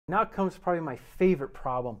Now comes probably my favorite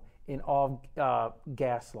problem in all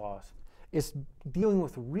gas laws. It's dealing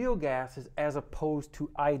with real gases as opposed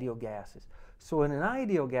to ideal gases. So in an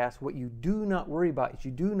ideal gas, what you do not worry about is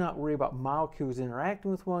you do not worry about molecules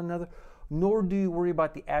interacting with one another, nor do you worry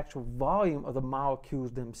about the actual volume of the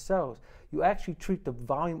molecules themselves. You actually treat the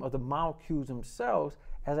volume of the molecules themselves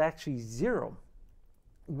as actually zero.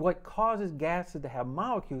 What causes gases to have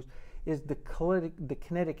molecules is the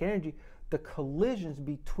kinetic energy, the collisions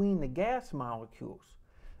between the gas molecules.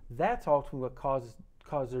 That's ultimately what causes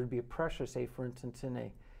there to be a pressure, say for instance in a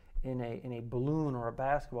balloon or a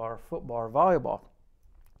basketball or a football or volleyball.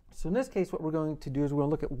 So in this case, what we're going to do is we're going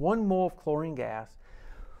to look at 1 mole of chlorine gas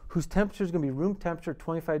whose temperature is going to be room temperature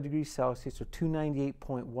 25 degrees Celsius or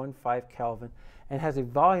 298.15 Kelvin and has a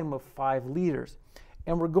volume of 5 liters.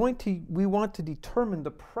 And we want to determine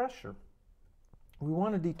the pressure. We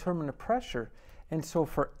want to determine the pressure. And so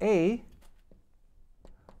for A,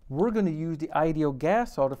 we're going to use the ideal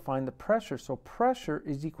gas law to find the pressure. So pressure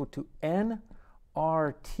is equal to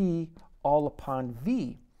nRT all upon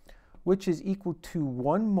V, which is equal to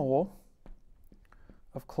 1 mole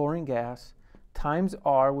of chlorine gas times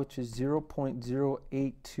R, which is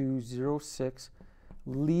 0.08206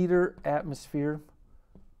 liter atmosphere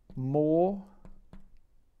mole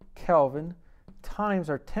Kelvin times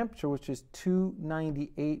our temperature, which is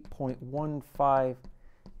 298.15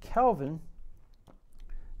 Kelvin,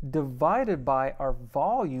 divided by our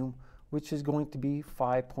volume, which is going to be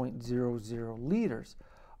 5.00 liters.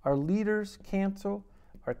 Our liters cancel,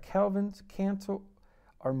 our kelvins cancel,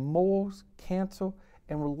 our moles cancel,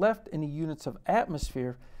 and we're left in the units of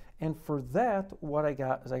atmosphere. And for that, what I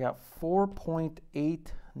got is I got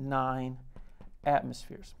 4.89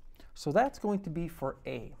 atmospheres. So that's going to be for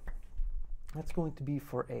A. That's going to be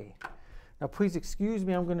for A. Now please excuse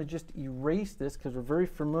me, I'm going to just erase this because we're very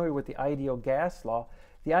familiar with the ideal gas law.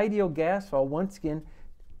 The ideal gas law, once again,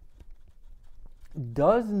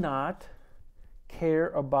 does not care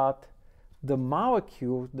about the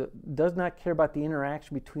molecules, does not care about the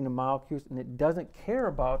interaction between the molecules, and it doesn't care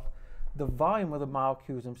about the volume of the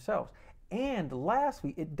molecules themselves. And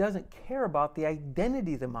lastly, it doesn't care about the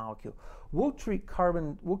identity of the molecule. We'll treat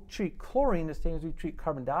chlorine the same as we treat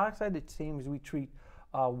carbon dioxide, the same as we treat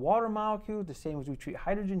water molecules, the same as we treat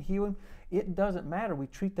hydrogen, helium. It doesn't matter. We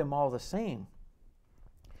treat them all the same.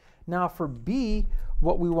 Now for B,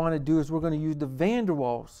 what we want to do is we're going to use the van der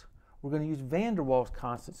Waals. We're going to use van der Waals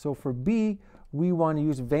constant. So for B, we want to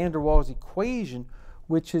use van der Waals equation,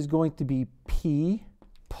 which is going to be P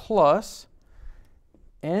plus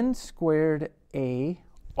n squared A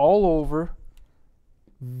all over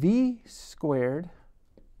V squared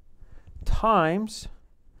times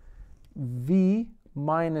V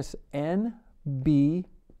minus NB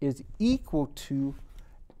is equal to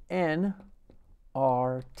nRT.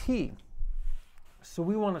 So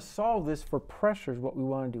we want to solve this for pressure is what we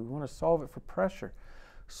want to do. We want to solve it for pressure.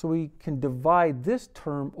 So we can divide this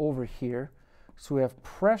term over here. So we have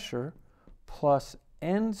pressure plus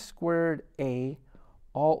n squared A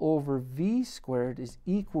all over V squared is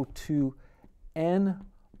equal to nRT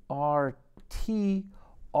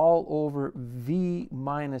all over V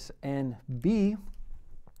minus NB.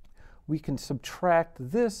 We can subtract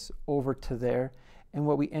this over to there, and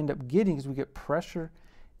what we end up getting is we get pressure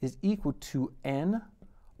is equal to nRT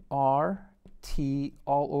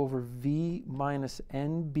all over V minus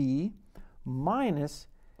NB minus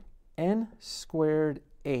n squared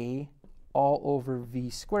A all over V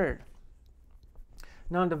squared.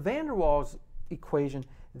 Now in the van der Waals equation,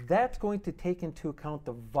 that's going to take into account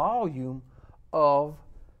the volume of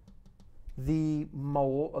the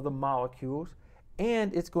mole of the molecules,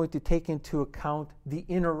 and it's going to take into account the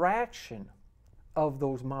interaction of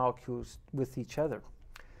those molecules with each other.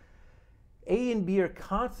 A and B are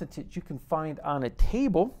constants that you can find on a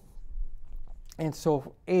table, and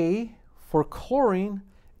so A for chlorine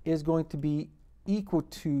is going to be equal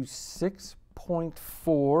to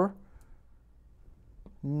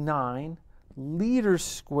 6.49 liters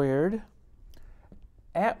squared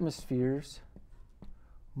atmospheres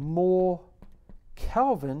mole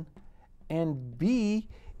Kelvin, and B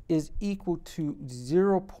is equal to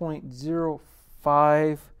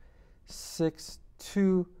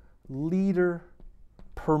 0.0562 liter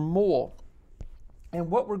per mole. And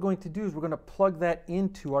what we're going to do is we're going to plug that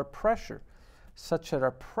into our pressure, such that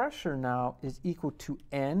our pressure now is equal to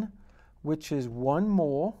N, which is 1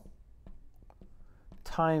 mole,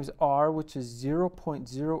 times R, which is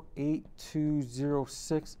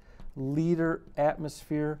 0.08206 liter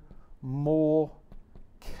atmosphere mole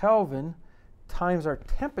Kelvin, times our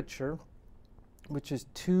temperature, which is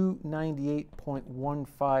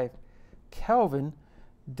 298.15 Kelvin,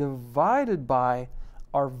 divided by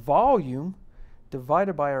our volume,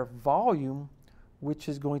 which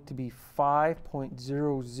is going to be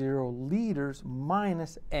 5.00 liters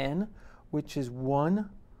minus N, which is 1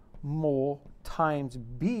 mole times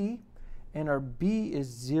B, and our B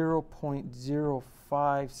is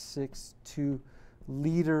 0.0562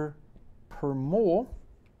 liter per mole,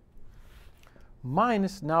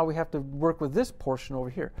 minus, now we have to work with this portion over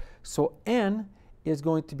here. So N is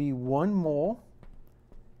going to be 1 mole,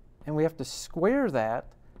 and we have to square that,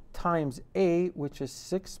 times A, which is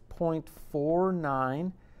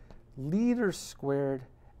 6.49 liters squared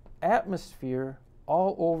atmosphere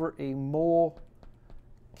all over a mole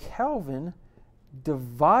Kelvin,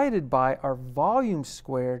 divided by our volume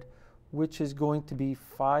squared, which is going to be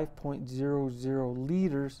 5.00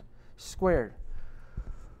 liters squared.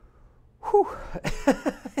 Whew.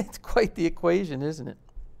 It's quite the equation, isn't it?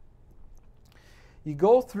 You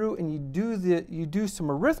go through and you do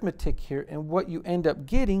some arithmetic here, and what you end up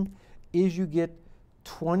getting is you get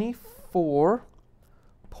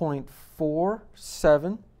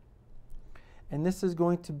 24.47, and this is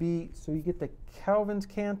going to be, so you get the kelvins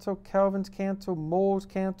cancel, moles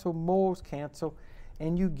cancel,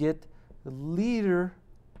 and you get the liter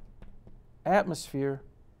atmosphere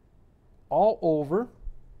all over.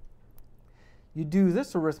 You do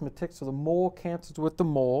this arithmetic, so the mole cancels with the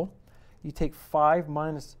mole. You take 5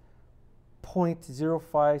 minus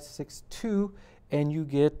 0.0562, and you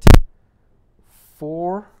get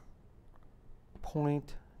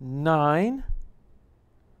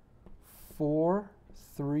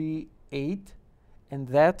 4.9438, and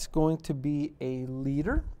that's going to be a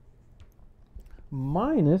liter,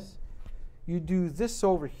 minus, you do this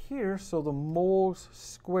over here, so the moles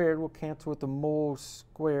squared will cancel with the moles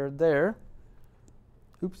squared there.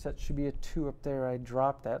 Oops, that should be a 2 up there. I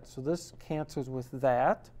dropped that. So this cancels with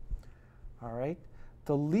that. All right.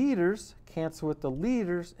 The liters cancel with the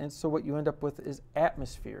liters, and so what you end up with is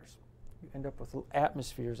atmospheres. You end up with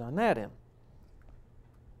atmospheres on that end.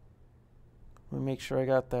 Let me make sure I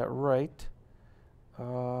got that right.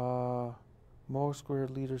 Mole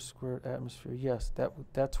squared, liters squared, atmosphere. Yes,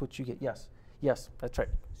 that's what you get. Yes, that's right.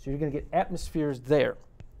 So you're going to get atmospheres there.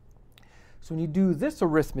 So when you do this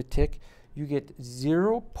arithmetic, you get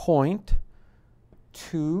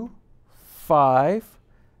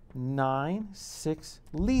 0.2596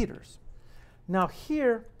 liters. Now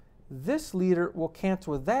here, this liter will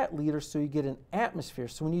cancel with that liter, so you get an atmosphere.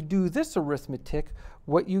 So when you do this arithmetic,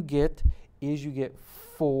 what you get is you get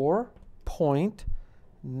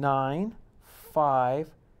 4.95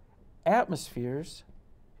 atmospheres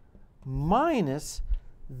minus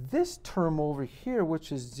this term over here,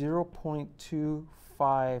 which is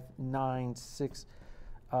 0.2596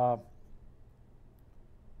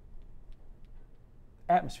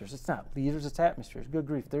 atmospheres. It's not liters, it's atmospheres. Good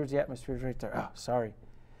grief, there's the atmospheres right there. Oh, sorry.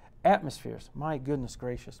 Atmospheres. My goodness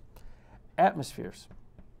gracious. Atmospheres.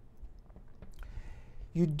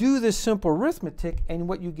 You do this simple arithmetic, and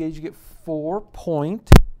what you get is you get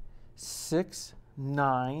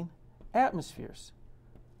 4.69 atmospheres.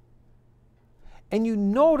 And you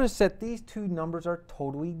notice that these two numbers are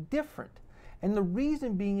totally different. And the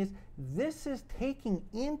reason being is this is taking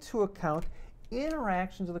into account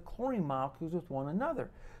interactions of the chlorine molecules with one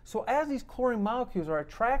another. So as these chlorine molecules are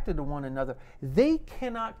attracted to one another, they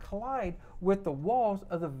cannot collide with the walls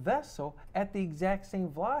of the vessel at the exact same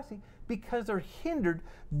velocity because they're hindered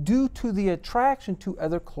due to the attraction to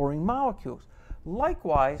other chlorine molecules.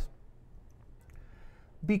 Likewise,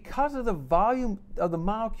 because of the volume of the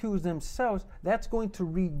molecules themselves, that's going to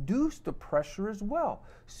reduce the pressure as well.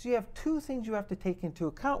 So you have two things you have to take into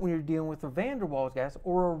account when you're dealing with a van der Waals gas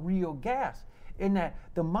or a real gas, in that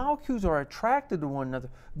the molecules are attracted to one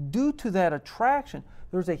another. Due to that attraction,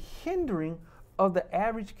 there's a hindering of the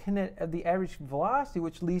average velocity,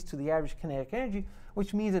 which leads to the average kinetic energy,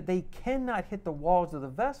 which means that they cannot hit the walls of the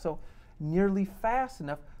vessel nearly fast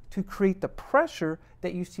enough to create the pressure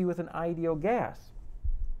that you see with an ideal gas.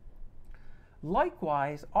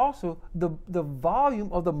 Likewise, also, the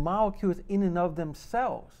volume of the molecules in and of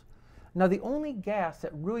themselves. Now, the only gas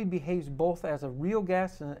that really behaves both as a real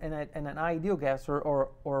gas and an ideal gas,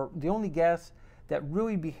 or the only gas that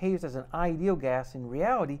really behaves as an ideal gas in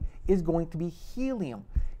reality, is going to be helium.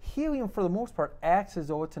 Helium, for the most part, acts as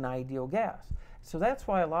though it's an ideal gas. So that's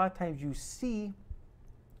why a lot of times you see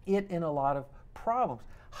it in a lot of problems.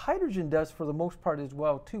 Hydrogen does for the most part as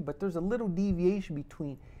well, too, but there's a little deviation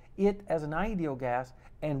between it as an ideal gas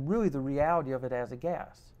and really the reality of it as a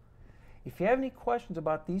gas. If you have any questions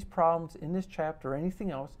about these problems in this chapter or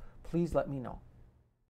anything else, please let me know.